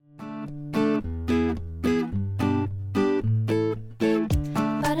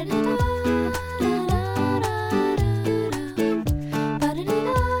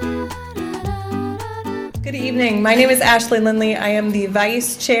morning. My name is Ashley Lindley. I am the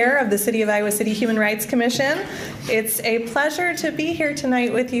Vice Chair of the City of Iowa City Human Rights Commission. It's a pleasure to be here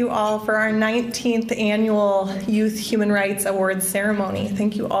tonight with you all for our 19th Annual Youth Human Rights Awards ceremony.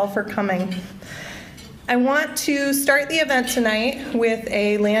 Thank you all for coming. I want to start the event tonight with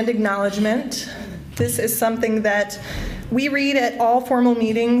a land acknowledgement. This is something that we read at all formal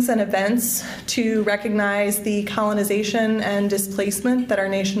meetings and events to recognize the colonization and displacement that our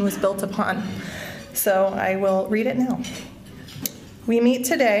nation was built upon. So I will read it now. We meet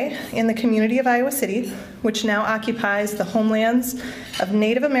today in the community of Iowa City, which now occupies the homelands of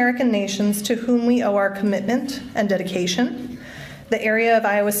Native American nations to whom we owe our commitment and dedication. The area of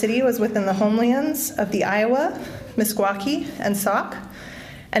Iowa City was within the homelands of the Iowa, Meskwaki, and Sauk.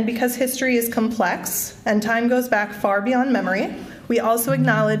 And because history is complex and time goes back far beyond memory, we also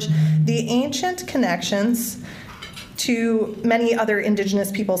acknowledge the ancient connections to many other indigenous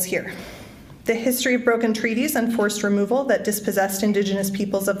peoples here. The history of broken treaties and forced removal that dispossessed indigenous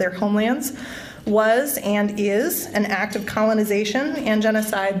peoples of their homelands was and is an act of colonization and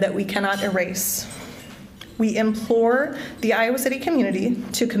genocide that we cannot erase. We implore the Iowa City community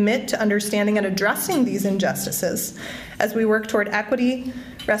to commit to understanding and addressing these injustices as we work toward equity,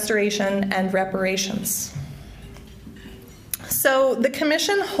 restoration, and reparations. So the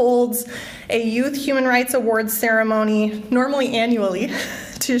Commission holds a Youth Human Rights Awards ceremony, normally annually,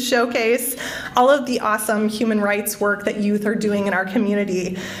 to showcase all of the awesome human rights work that youth are doing in our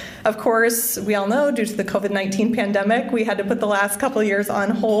community. Of course, we all know due to the COVID-19 pandemic, we had to put the last couple years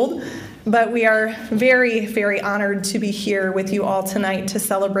on hold, but we are very, very honored to be here with you all tonight to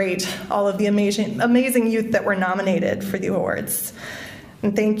celebrate all of the amazing youth that were nominated for the awards.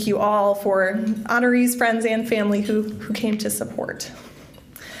 And thank you all for honorees, friends, and family who came to support.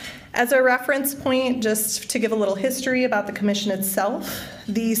 As a reference point, just to give a little history about the commission itself,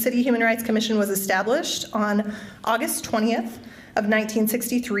 the City Human Rights Commission was established on August 20th of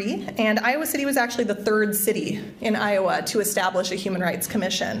 1963, and Iowa City was actually the third city in Iowa to establish a Human Rights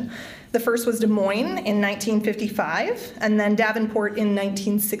Commission. The first was Des Moines in 1955, and then Davenport in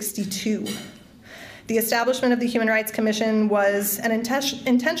 1962. The establishment of the Human Rights Commission was an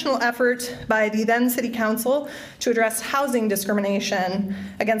intentional effort by the then City Council to address housing discrimination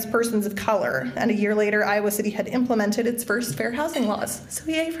against persons of color, and a year later, Iowa City had implemented its first fair housing laws, so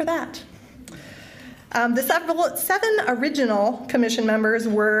yay for that. The seven original commission members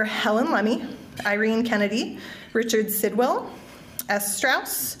were Helen Lemmy, Irene Kennedy, Richard Sidwell, S.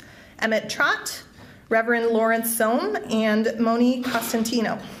 Strauss, Emmett Trott, Reverend Lawrence Sohm, and Moni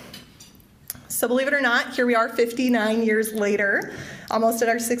Costantino. So believe it or not, here we are 59 years later, almost at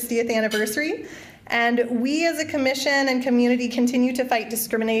our 60th anniversary, and we as a commission and community continue to fight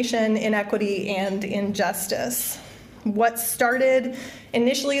discrimination, inequity, and injustice. What started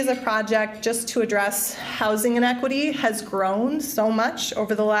initially as a project just to address housing inequity has grown so much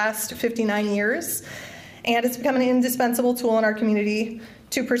over the last 59 years, and it's become an indispensable tool in our community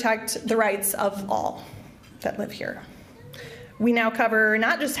to protect the rights of all that live here. We now cover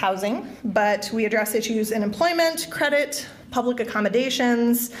not just housing, but we address issues in employment, credit, public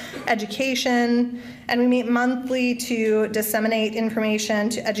accommodations, education, and we meet monthly to disseminate information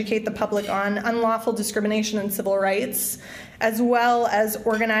to educate the public on unlawful discrimination and civil rights, as well as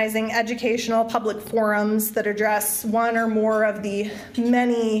organizing educational public forums that address one or more of the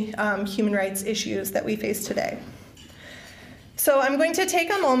many human rights issues that we face today. So I'm going to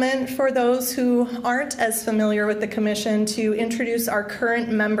take a moment for those who aren't as familiar with the commission to introduce our current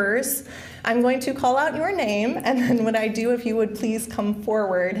members. I'm going to call out your name, and then when I do, if you would please come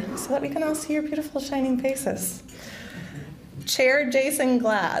forward so that we can all see your beautiful shining faces. Chair Jason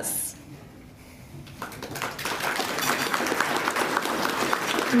Glass.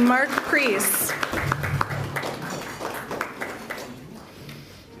 Mark Priest.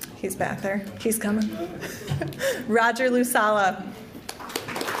 He's back there. He's coming. Roger Lusala.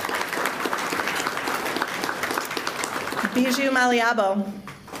 Bijou Maliabo.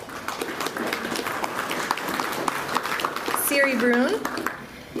 Siri Brune.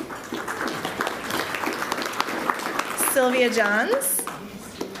 Sylvia Johns.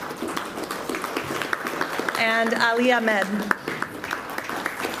 And Ali Ahmed.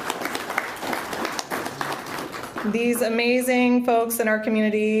 These amazing folks in our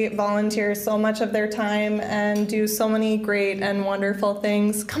community volunteer so much of their time and do so many great and wonderful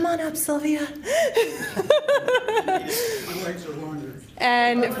things. Come on up, Sylvia. My legs are longer.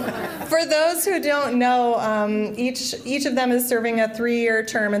 And for those who don't know, each of them is serving a 3-year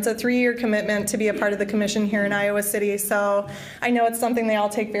term. It's a 3-year commitment to be a part of the commission here in Iowa City. So I know it's something they all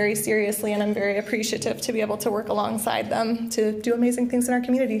take very seriously, and I'm very appreciative to be able to work alongside them to do amazing things in our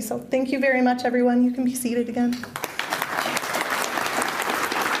community. So thank you very much, everyone. You can be seated again.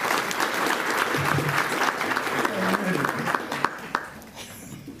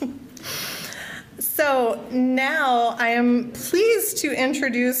 So now I am pleased to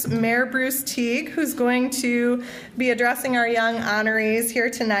introduce Mayor Bruce Teague, who's going to be addressing our young honorees here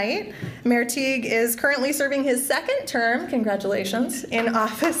tonight. Mayor Teague is currently serving his 2nd term, congratulations, in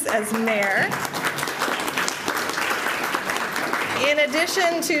office as mayor. In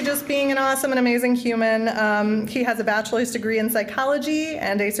addition to just being an awesome and amazing human, he has a bachelor's degree in psychology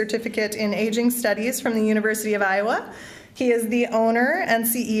and a certificate in aging studies from the University of Iowa. He is the owner and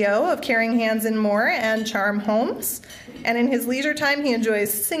CEO of Caring Hands and More and Charm Homes. And in his leisure time, he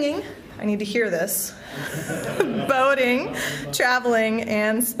enjoys singing, I need to hear this, boating, traveling,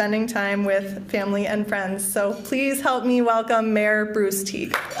 and spending time with family and friends. So please help me welcome Mayor Bruce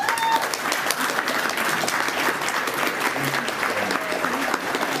Teague.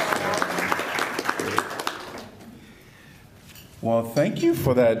 Well, thank you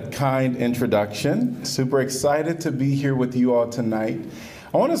for that kind introduction. Super excited to be here with you all tonight.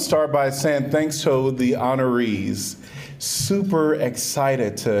 I want to start by saying thanks to the honorees. Super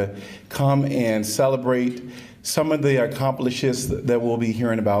excited to come and celebrate some of the accomplishments that we'll be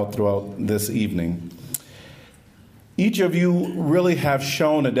hearing about throughout this evening. Each of you really have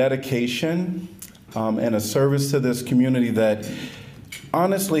shown a dedication and a service to this community that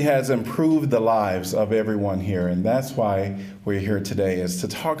honestly has improved the lives of everyone here. And that's why we're here today, is to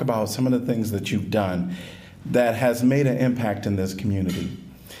talk about some of the things that you've done that has made an impact in this community.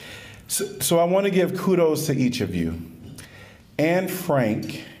 So I want to give kudos to each of you. Anne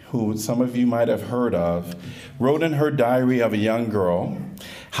Frank, who some of you might have heard of, wrote in her diary of a young girl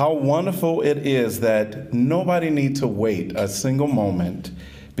how wonderful it is that nobody needs to wait a single moment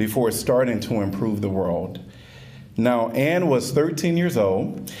before starting to improve the world. Now, Anne was 13 years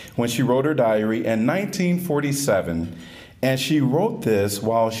old when she wrote her diary in 1947, and she wrote this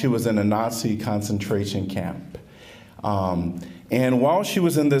while she was in a Nazi concentration camp. And while she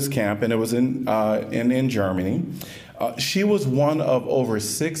was in this camp, and it was in Germany, she was one of over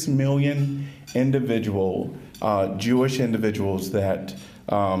 6 million Jewish individuals that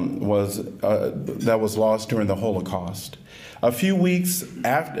was lost during the Holocaust.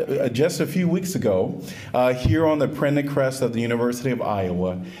 Just a few weeks ago, here on the printed crest of the University of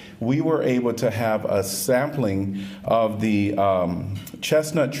Iowa, we were able to have a sampling of the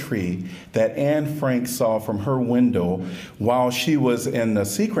chestnut tree that Anne Frank saw from her window while she was in the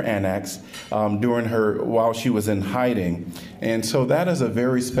secret annex while she was in hiding. And so that is a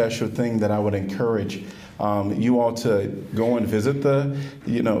very special thing that I would encourage you all to go and visit the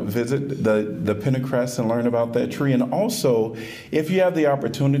Pentecrest and learn about that tree. And also, if you have the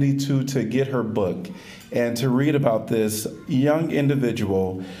opportunity to get her book and to read about this young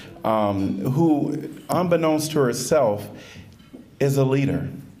individual who, unbeknownst to herself, is a leader.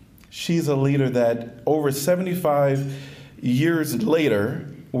 She's a leader that over 75 years later,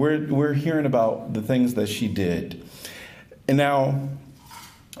 we're hearing about the things that she did. And now,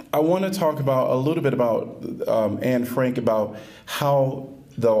 I want to talk a little bit about Anne Frank, about how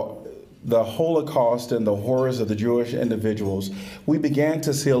the Holocaust and the horrors of the Jewish individuals, we began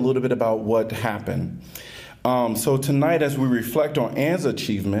to see a little bit about what happened. So tonight, as we reflect on Anne's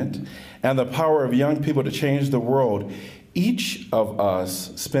achievement and the power of young people to change the world, each of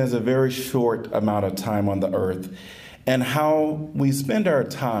us spends a very short amount of time on the earth, and how we spend our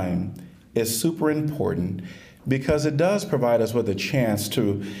time is super important, because it does provide us with a chance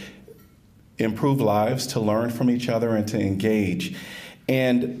to improve lives, to learn from each other, and to engage.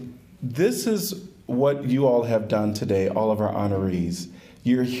 And this is what you all have done today, all of our honorees.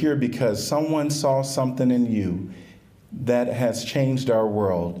 You're here because someone saw something in you that has changed our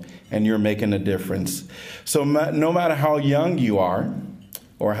world, and you're making a difference. So no matter how young you are,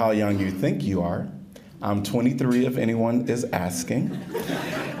 or how young you think you are, I'm 23 if anyone is asking.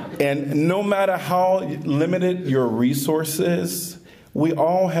 And no matter how limited your resources, we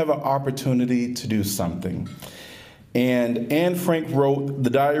all have an opportunity to do something. And Anne Frank wrote the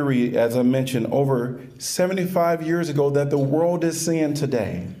diary, as I mentioned, over 75 years ago that the world is seeing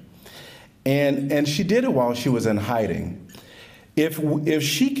today. And she did it while she was in hiding. If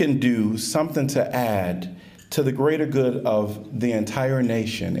she can do something to add to the greater good of the entire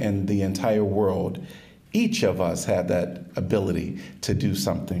nation and the entire world, each of us have that ability to do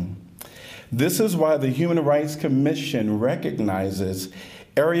something. This is why the Human Rights Commission recognizes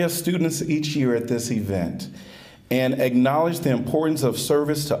area students each year at this event and acknowledge the importance of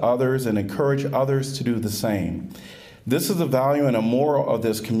service to others and encourage others to do the same. This is the value and a moral of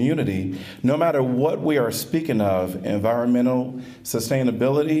this community, no matter what we are speaking of: environmental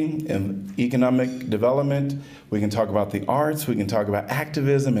sustainability and economic development. We can talk about the arts, we can talk about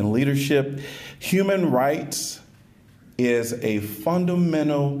activism and leadership. Human rights is a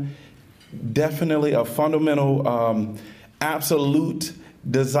fundamental, definitely a fundamental, absolute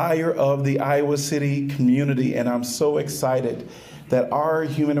desire of the Iowa City community, and I'm so excited that our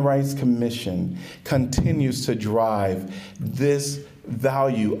Human Rights Commission continues to drive this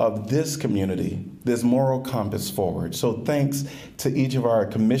value of this community, this moral compass forward. So thanks to each of our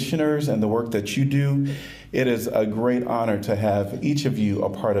commissioners and the work that you do. It is a great honor to have each of you a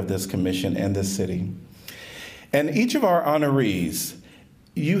part of this commission and this city. And each of our honorees,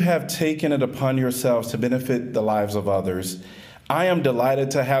 you have taken it upon yourselves to benefit the lives of others. I am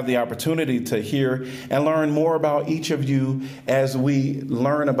delighted to have the opportunity to hear and learn more about each of you as we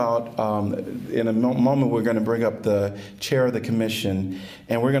learn about, in a moment, we're going to bring up the chair of the commission,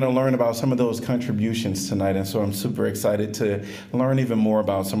 and we're going to learn about some of those contributions tonight. And so I'm super excited to learn even more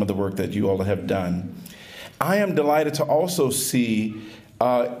about some of the work that you all have done. I am delighted to also see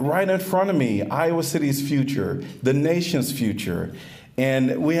right in front of me Iowa City's future, the nation's future.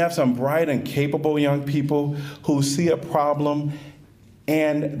 And we have some bright and capable young people who see a problem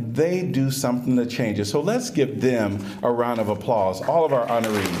and they do something to change it. So let's give them a round of applause, all of our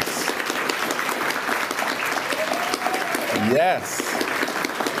honorees. Yes.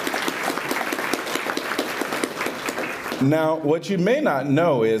 Now, what you may not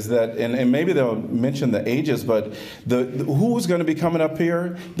know is that, and maybe they'll mention the ages, but who's going to be coming up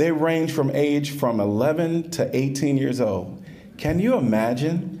here, they range from age from 11 to 18 years old. Can you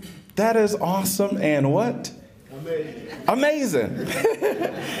imagine? That is awesome and what? Amazing.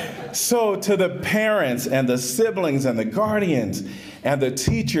 So to the parents and the siblings and the guardians and the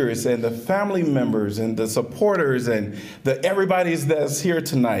teachers and the family members and the supporters and everybody that's here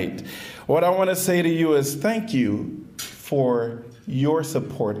tonight, what I want to say to you is thank you for your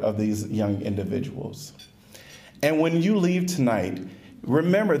support of these young individuals. And when you leave tonight,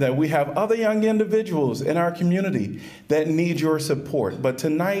 remember that we have other young individuals in our community that need your support. But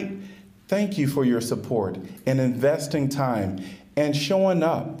tonight, thank you for your support and investing time and showing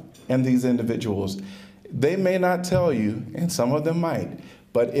up in these individuals. They may not tell you, and some of them might,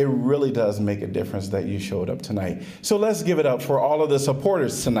 but it really does make a difference that you showed up tonight. So let's give it up for all of the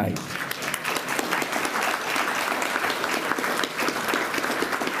supporters tonight.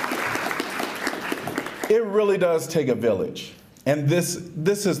 It really does take a village. And this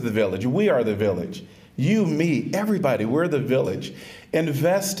is the village. We are the village. You, me, everybody, we're the village.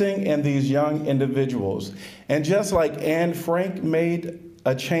 Investing in these young individuals. And just like Anne Frank made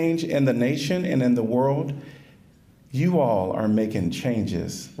a change in the nation and in the world, you all are making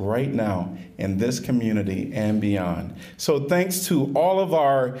changes right now in this community and beyond. So thanks to all of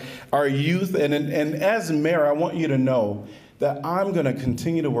our youth. And as mayor, I want you to know that I'm going to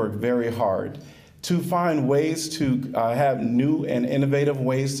continue to work very hard to find ways to have new and innovative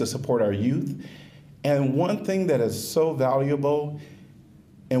ways to support our youth. And one thing that is so valuable,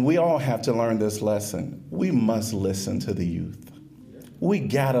 and we all have to learn this lesson, we must listen to the youth. We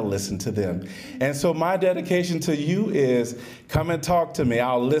gotta listen to them. And so my dedication to you is come and talk to me,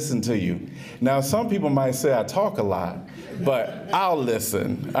 I'll listen to you. Now, some people might say I talk a lot, but I'll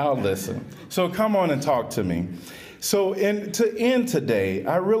listen. So come on and talk to me. So to end today,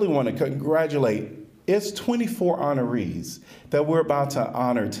 I really want to congratulate, it's 24 honorees that we're about to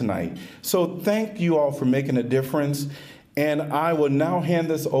honor tonight. So thank you all for making a difference. And I will now hand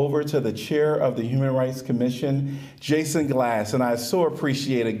this over to the chair of the Human Rights Commission, Jason Glass. And I so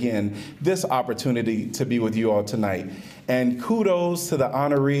appreciate, again, this opportunity to be with you all tonight. And kudos to the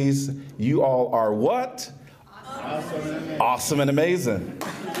honorees. You all are what? Awesome and amazing.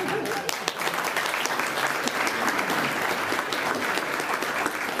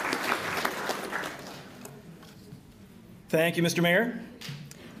 Thank you, Mr. Mayor.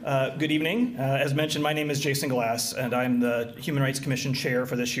 Good evening. As mentioned, my name is Jason Glass, and I'm the Human Rights Commission Chair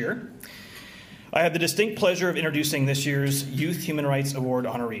for this year. I have the distinct pleasure of introducing this year's Youth Human Rights Award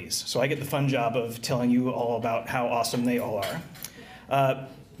honorees. So I get the fun job of telling you all about how awesome they all are.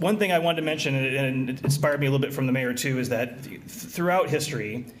 One thing I wanted to mention, and it inspired me a little bit from the mayor too, is that throughout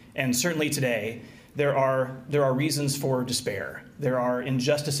history, and certainly today, there are reasons for despair. There are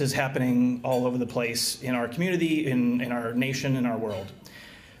injustices happening all over the place in our community, in our nation, in our world.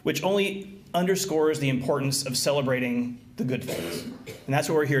 which only underscores the importance of celebrating the good things. And that's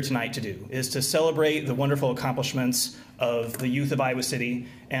what we're here tonight to do, is to celebrate the wonderful accomplishments of the youth of Iowa City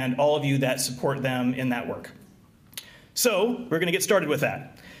and all of you that support them in that work. So we're going to get started with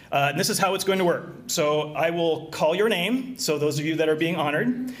that. And this is how it's going to work. So I will call your name. So those of you that are being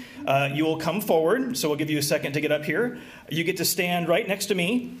honored, you will come forward. So we'll give you a second to get up here. You get to stand right next to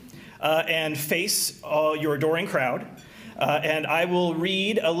me and face your adoring crowd. And I will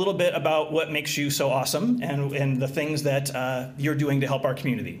read a little bit about what makes you so awesome and the things that you're doing to help our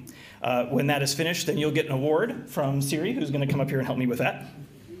community. When that is finished, then you'll get an award from Siri, who's going to come up here and help me with that.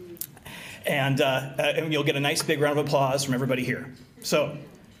 And you'll get a nice big round of applause from everybody here. So,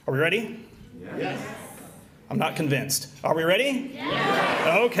 are we ready? Yes. I'm not convinced. Are we ready?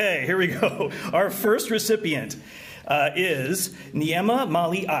 Yes. Okay, here we go. Our first recipient is Niema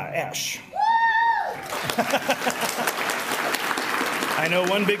Mali Ash. I know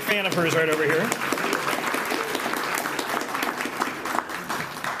one big fan of hers right over here.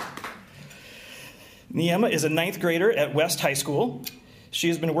 Niema is a 9th grader at West High School. She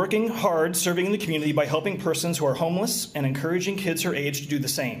has been working hard serving in the community by helping persons who are homeless and encouraging kids her age to do the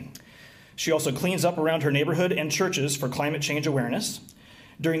same. She also cleans up around her neighborhood and churches for climate change awareness.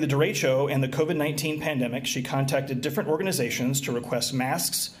 During the derecho and the COVID-19 pandemic, she contacted different organizations to request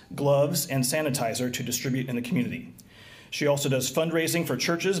masks, gloves, and sanitizer to distribute in the community. She also does fundraising for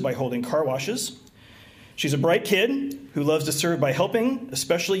churches by holding car washes. She's a bright kid who loves to serve by helping,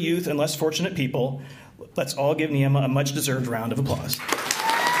 especially youth and less fortunate people. Let's all give Niema a much-deserved round of applause.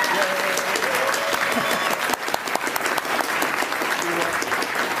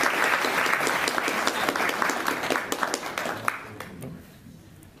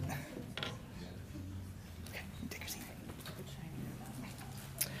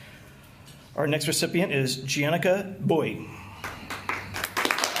 Our next recipient is Giannica Boy.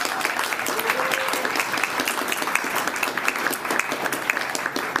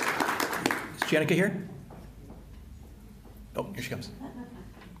 Is Giannica here? Oh, here she comes.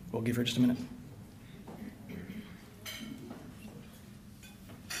 We'll give her just a minute.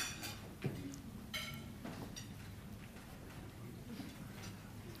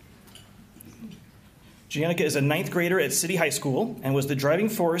 Giannica is a 9th grader at City High School and was the driving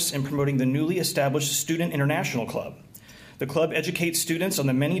force in promoting the newly established Student International Club. The club educates students on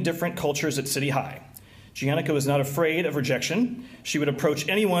the many different cultures at City High. Giannica was not afraid of rejection. She would approach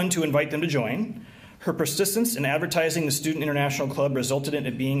anyone to invite them to join. Her persistence in advertising the Student International Club resulted in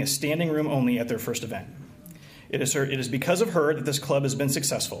it being a standing room only at their first event. It is because of her that this club has been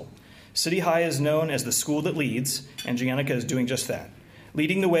successful. City High is known as the school that leads, and Giannica is doing just that,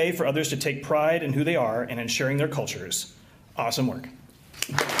 leading the way for others to take pride in who they are and in sharing their cultures. Awesome work.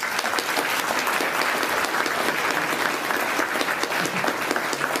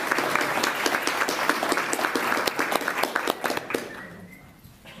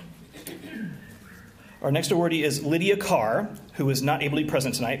 Our next awardee is Lydia Carr, who is not able to be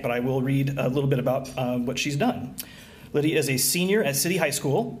present tonight, but I will read a little bit about what she's done. Lydia is a senior at City High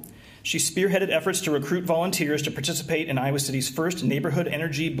School. She spearheaded efforts to recruit volunteers to participate in Iowa City's first Neighborhood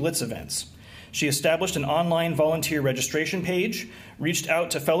Energy Blitz events. She established an online volunteer registration page, reached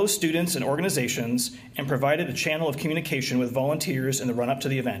out to fellow students and organizations, and provided a channel of communication with volunteers in the run-up to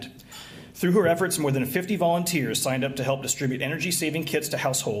the event. Through her efforts, more than 50 volunteers signed up to help distribute energy-saving kits to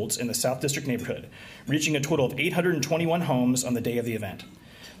households in the South District neighborhood, reaching a total of 821 homes on the day of the event.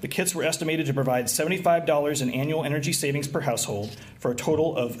 The kits were estimated to provide $75 in annual energy savings per household for a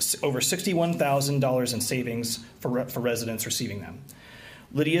total of over $61,000 in savings for residents receiving them.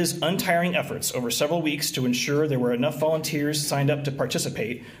 Lydia's untiring efforts over several weeks to ensure there were enough volunteers signed up to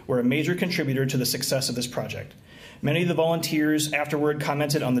participate were a major contributor to the success of this project. Many of the volunteers afterward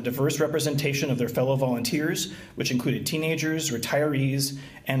commented on the diverse representation of their fellow volunteers, which included teenagers, retirees,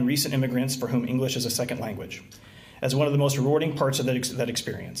 and recent immigrants for whom English is a second language, as one of the most rewarding parts of that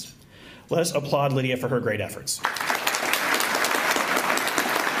experience. Let us applaud Lydia for her great efforts.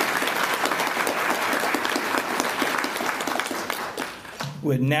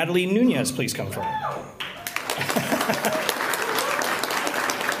 Would Natalie Nunez please come forward?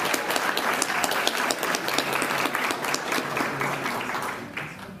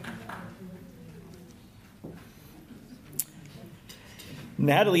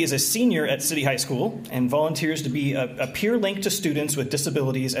 Natalie is a senior at City High School and volunteers to be a peer link to students with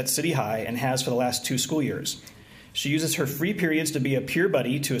disabilities at City High and has for the last 2 school years. She uses her free periods to be a peer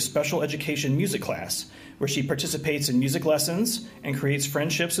buddy to a special education music class, where she participates in music lessons and creates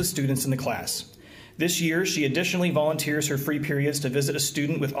friendships with students in the class. This year, she additionally volunteers her free periods to visit a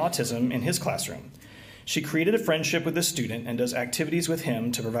student with autism in his classroom. She created a friendship with the student and does activities with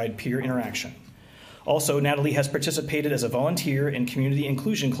him to provide peer interaction. Also, Natalie has participated as a volunteer in Community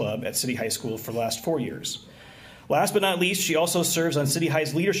Inclusion Club at City High School for the last 4 years. Last but not least, she also serves on City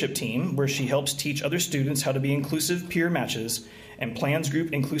High's leadership team, where she helps teach other students how to be inclusive peer matches and plans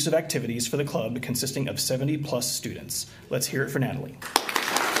group inclusive activities for the club consisting of 70+ students. Let's hear it for Natalie.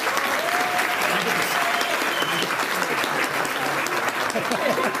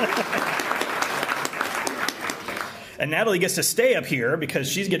 And Natalie gets to stay up here because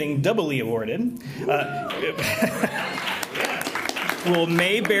she's getting doubly awarded. Will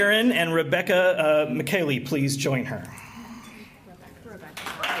May Barron and Rebecca McKaylee please join her? Rebecca.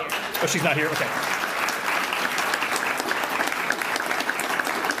 Oh, she's not here? Okay.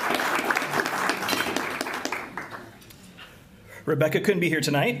 Rebecca couldn't be here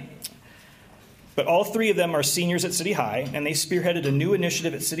tonight, but all three of them are seniors at City High, and they spearheaded a new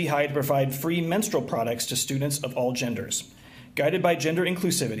initiative at City High to provide free menstrual products to students of all genders. Guided by gender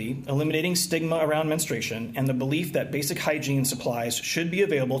inclusivity, eliminating stigma around menstruation, and the belief that basic hygiene supplies should be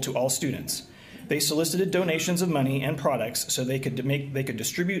available to all students, they solicited donations of money and products so they could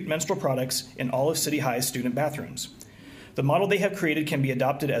distribute menstrual products in all of City High's student bathrooms. The model they have created can be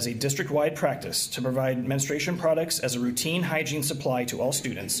adopted as a district-wide practice to provide menstruation products as a routine hygiene supply to all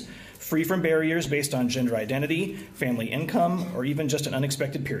students, free from barriers based on gender identity, family income, or even just an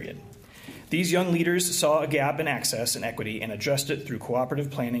unexpected period. These young leaders saw a gap in access and equity and addressed it through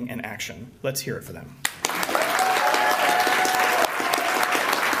cooperative planning and action. Let's hear it for them.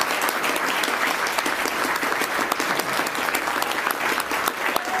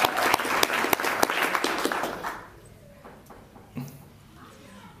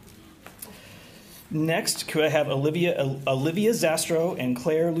 Next, could I have Olivia Zastro and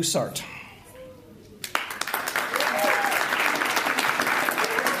Claire Lusart?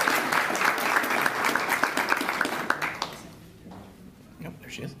 Nope, there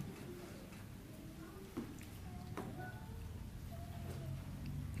she is.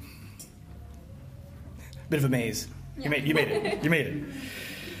 Bit of a maze. You made it. You made it.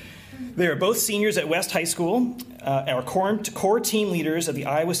 They are both seniors at West High School, our core team leaders at the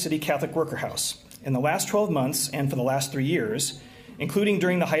Iowa City Catholic Worker House. In the last 12 months and for the last 3 years, including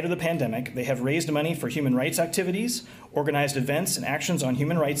during the height of the pandemic, they have raised money for human rights activities, organized events and actions on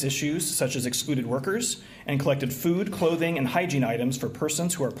human rights issues such as excluded workers, and collected food, clothing, and hygiene items for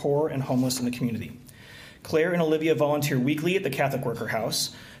persons who are poor and homeless in the community. Claire and Olivia volunteer weekly at the Catholic Worker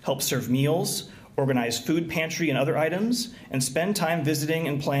House, help serve meals, organize food pantry and other items, and spend time visiting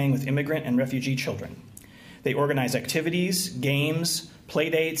and playing with immigrant and refugee children. They organize activities, games,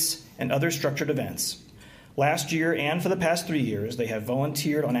 playdates, and other structured events. Last year and for the past 3 years, they have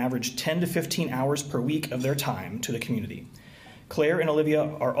volunteered on average 10 to 15 hours per week of their time to the community. Claire and Olivia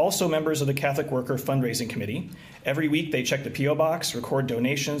are also members of the Catholic Worker Fundraising Committee. Every week they check the P.O. box, record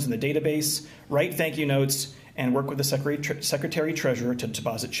donations in the database, write thank you notes, and work with the Secretary Treasurer to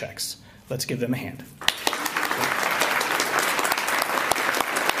deposit checks. Let's give them a hand.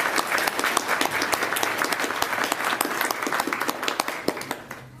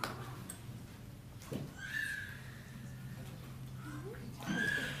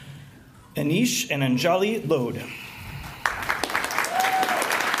 Anish and Anjali Lode.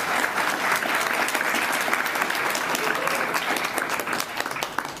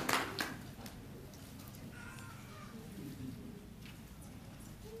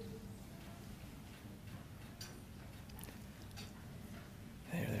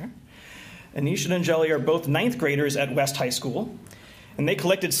 There. Anish and Anjali are both 9th graders at West High School, and they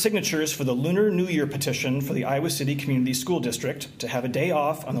collected signatures for the Lunar New Year petition for the Iowa City Community School District to have a day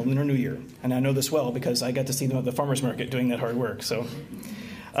off on the Lunar New Year. And I know this well because I got to see them at the farmers market doing that hard work. So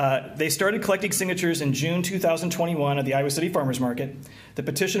they started collecting signatures in June 2021 at the Iowa City Farmers Market. The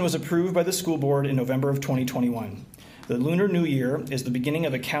petition was approved by the school board in November of 2021. The Lunar New Year is the beginning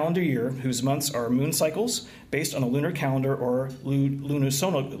of a calendar year whose months are moon cycles based on a lunar calendar or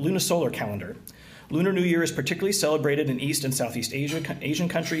lunisolar calendar. Lunar New Year is particularly celebrated in East and Southeast Asian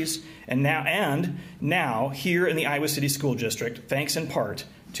countries, and now here in the Iowa City School District, thanks in part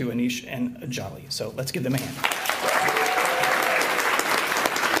to Anish and Anjali. So let's give them a hand.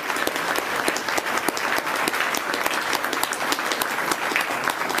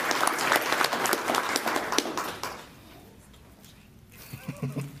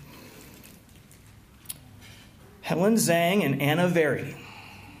 Helen Zhang and Anna Very.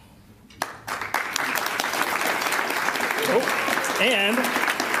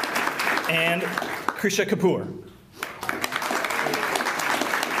 And Krisha Kapoor.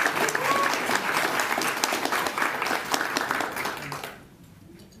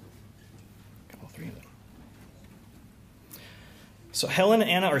 Got all three of them. So Helen and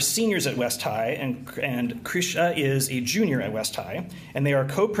Anna are seniors at West High, and Krisha is a junior at West High, and they are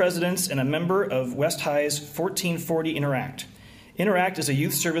co-presidents and a member of West High's 1440 Interact. Interact is a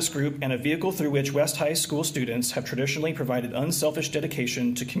youth service group and a vehicle through which West High school students have traditionally provided unselfish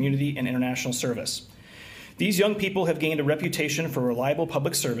dedication to community and international service. These young people have gained a reputation for reliable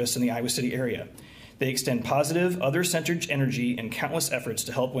public service in the Iowa City area. They extend positive, other-centered energy and countless efforts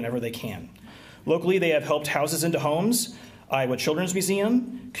to help whenever they can. Locally, they have helped Houses into Homes, Iowa Children's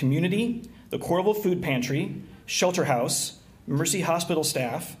Museum, Community, the Coralville Food Pantry, Shelter House, Mercy Hospital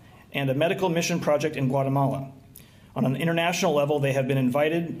staff, and a medical mission project in Guatemala. On an international level, they have been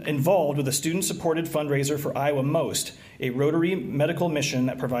involved with a student-supported fundraiser for Iowa Most, a Rotary medical mission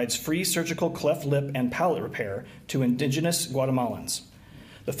that provides free surgical cleft lip and palate repair to indigenous Guatemalans.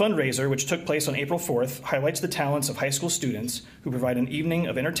 The fundraiser, which took place on April 4th, highlights the talents of high school students who provide an evening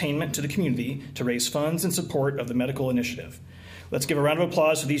of entertainment to the community to raise funds in support of the medical initiative. Let's give a round of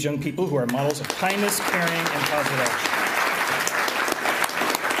applause to these young people who are models of kindness, caring, and positive action.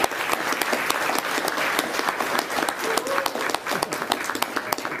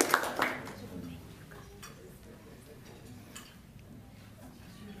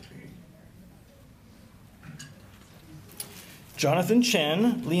 Jonathan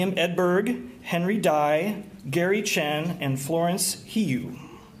Chen, Liam Edberg, Henry Dye, Gary Chen, and Florence Hiu,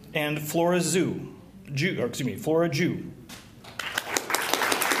 and Flora Flora Ju.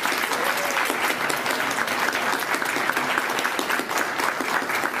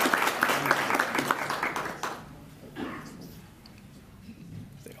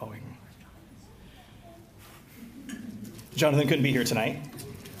 Jonathan couldn't be here tonight.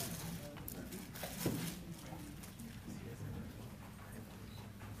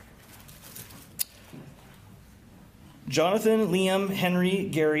 Jonathan, Liam, Henry,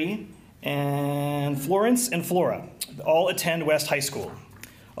 Gary, and Florence and Flora all attend West High School,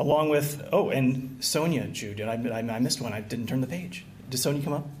 along with, and Sonia, Jude. I missed one. I didn't turn the page. Did Sonia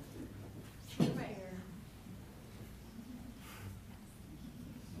come up?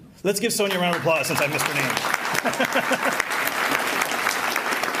 Let's give Sonia a round of applause since I missed her name.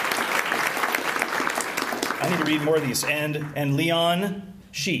 I need to read more of these. And Leon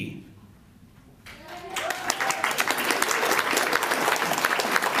Shi.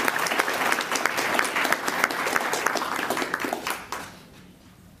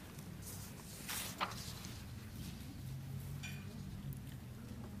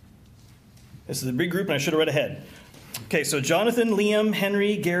 This is a big group, and I should have read ahead. Okay, so Jonathan, Liam,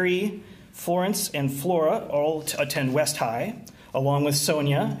 Henry, Gary, Florence, and Flora all attend West High, along with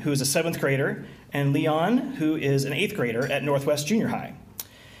Sonia, who is a 7th grader, and Leon, who is an 8th grader at Northwest Junior High.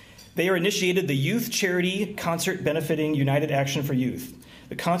 They are initiated the Youth Charity Concert benefiting United Action for Youth.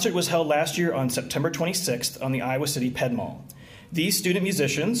 The concert was held last year on September 26th on the Iowa City Ped Mall. These student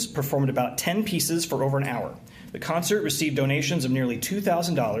musicians performed about 10 pieces for over an hour. The concert received donations of nearly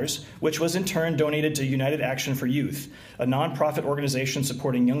 $2,000, which was in turn donated to United Action for Youth, a nonprofit organization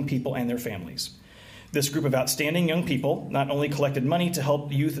supporting young people and their families. This group of outstanding young people not only collected money to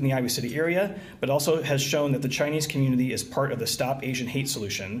help youth in the Iowa City area, but also has shown that the Chinese community is part of the Stop Asian Hate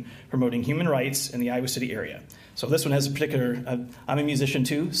solution, promoting human rights in the Iowa City area. So this one has a particular, I'm a musician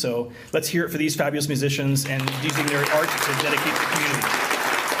too, so let's hear it for these fabulous musicians and using their art to dedicate to the community.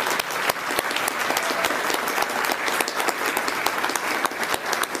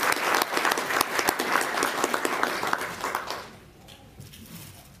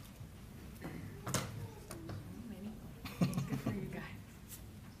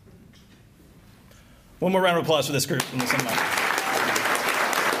 One more round of applause for this group from the seminar.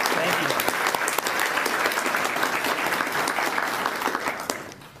 Thank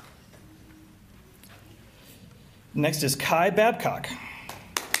you. Next is Kai Babcock.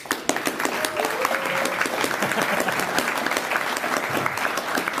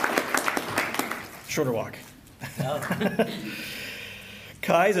 Shorter walk.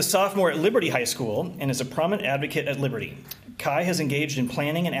 Kai is a sophomore at Liberty High School and is a prominent advocate at Liberty. Kai has engaged in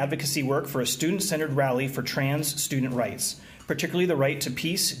planning and advocacy work for a student-centered rally for trans student rights, particularly the right to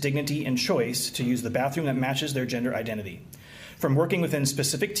peace, dignity, and choice to use the bathroom that matches their gender identity. From working within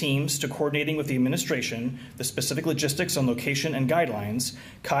specific teams to coordinating with the administration, the specific logistics on location and guidelines,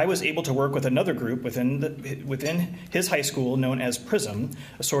 Kai was able to work with another group within his high school known as PRISM,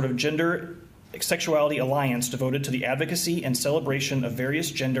 a sort of gender sexuality alliance devoted to the advocacy and celebration of various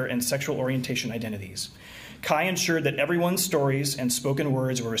gender and sexual orientation identities. Kai ensured that everyone's stories and spoken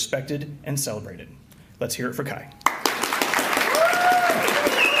words were respected and celebrated. Let's hear it for Kai.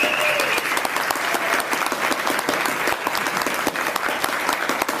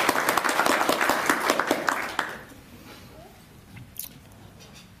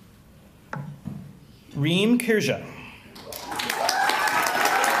 Reem Kirja.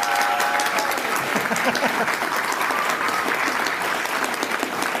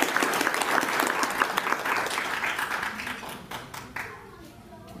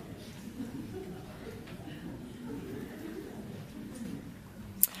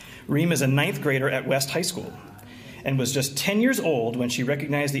 Reem is a 9th grader at West High School and was just 10 years old when she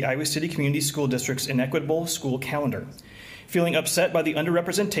recognized the Iowa City Community School District's inequitable school calendar. Feeling upset by the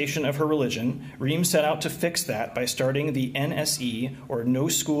underrepresentation of her religion, Reem set out to fix that by starting the NSE, or No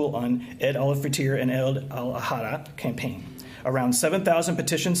School on Eid al-Fitr and Eid al-Adha campaign. Around 7,000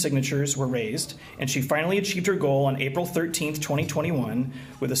 petition signatures were raised, and she finally achieved her goal on April 13, 2021,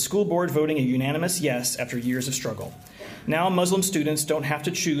 with a school board voting a unanimous yes after years of struggle. Now Muslim students don't have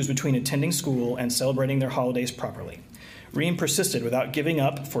to choose between attending school and celebrating their holidays properly. Reem persisted without giving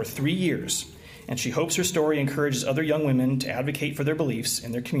up for 3 years, and she hopes her story encourages other young women to advocate for their beliefs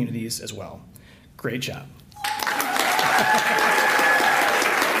in their communities as well. Great job.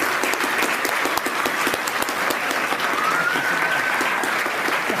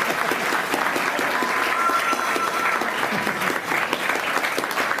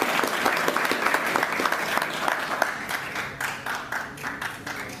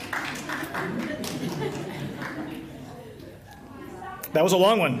 That was a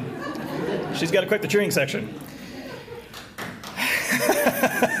long one. She's got to quit the cheering section.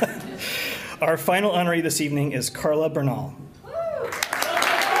 Our final honoree this evening is Carla Bernal.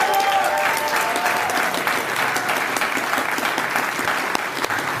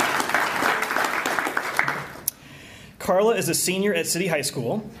 Carla is a senior at City High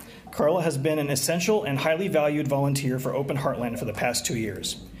School. Carla has been an essential and highly valued volunteer for Open Heartland for the past 2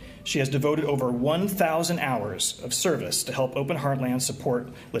 years. She has devoted over 1,000 hours of service to help Open Heartland support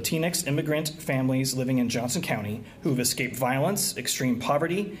Latinx immigrant families living in Johnson County who have escaped violence, extreme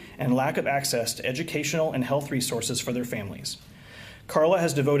poverty, and lack of access to educational and health resources for their families. Carla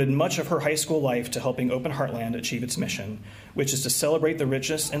has devoted much of her high school life to helping Open Heartland achieve its mission, which is to celebrate the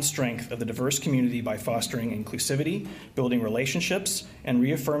richness and strength of the diverse community by fostering inclusivity, building relationships, and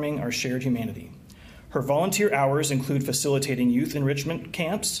reaffirming our shared humanity. Her volunteer hours include facilitating youth enrichment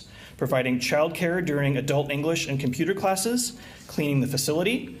camps, providing childcare during adult English and computer classes, cleaning the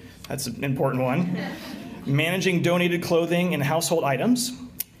facility, that's an important one, managing donated clothing and household items,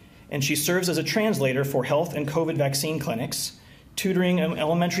 and she serves as a translator for health and COVID vaccine clinics, tutoring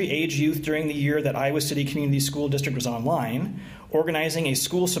elementary age youth during the year that Iowa City Community School District was online, organizing a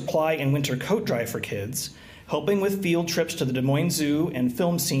school supply and winter coat drive for kids, helping with field trips to the Des Moines Zoo and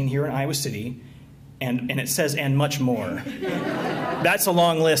film scene here in Iowa City, and it says, and much more. That's a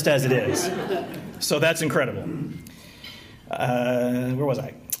long list as it is. So that's incredible. Where was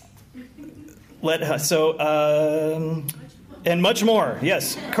I? And much more,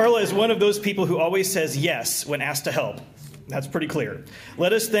 yes. Carla is one of those people who always says yes when asked to help. That's pretty clear.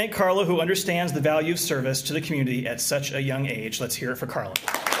 Let us thank Carla, who understands the value of service to the community at such a young age. Let's hear it for Carla.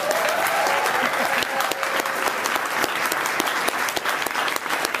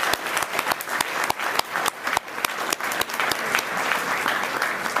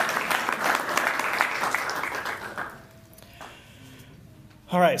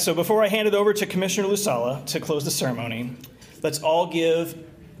 All right, so before I hand it over to Commissioner Lusala to close the ceremony, let's all give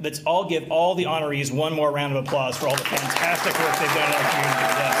all the honorees one more round of applause for all the fantastic work they've done in our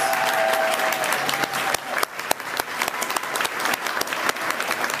community. Yes.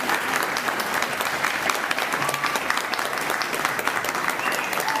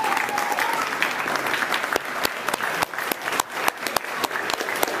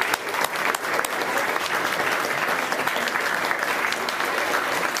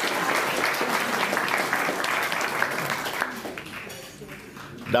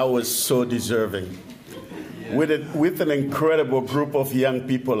 That was so deserving. With an incredible group of young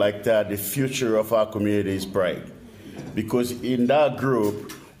people like that, the future of our community is bright. Because in that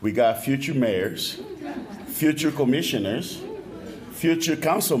group, we got future mayors, future commissioners, future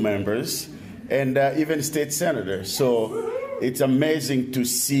council members, and even state senators. So it's amazing to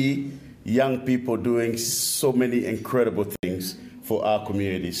see young people doing so many incredible things for our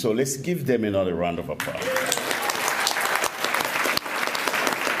community. So let's give them another round of applause.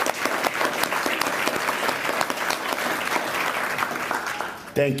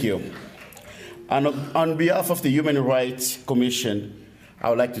 Thank you. And on behalf of the Human Rights Commission, I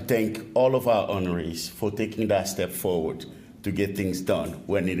would like to thank all of our honorees for taking that step forward to get things done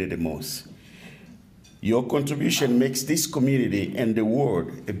where needed the most. Your contribution makes this community and the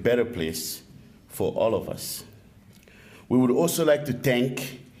world a better place for all of us. We would also like to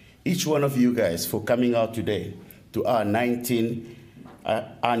thank each one of you guys for coming out today to our 19th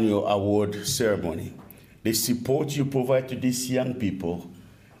annual award ceremony. The support you provide to these young people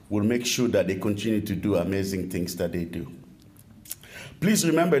will make sure that they continue to do amazing things that they do. Please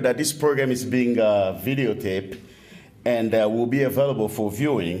remember that this program is being videotaped and will be available for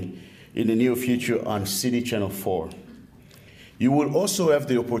viewing in the near future on City Channel 4. You will also have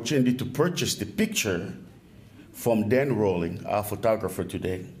the opportunity to purchase the picture from Dan Rowling, our photographer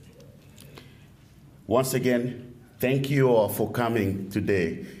today. Once again, thank you all for coming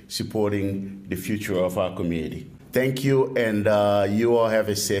today, supporting the future of our community. Thank you, and you all have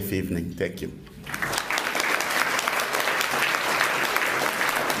a safe evening. Thank you.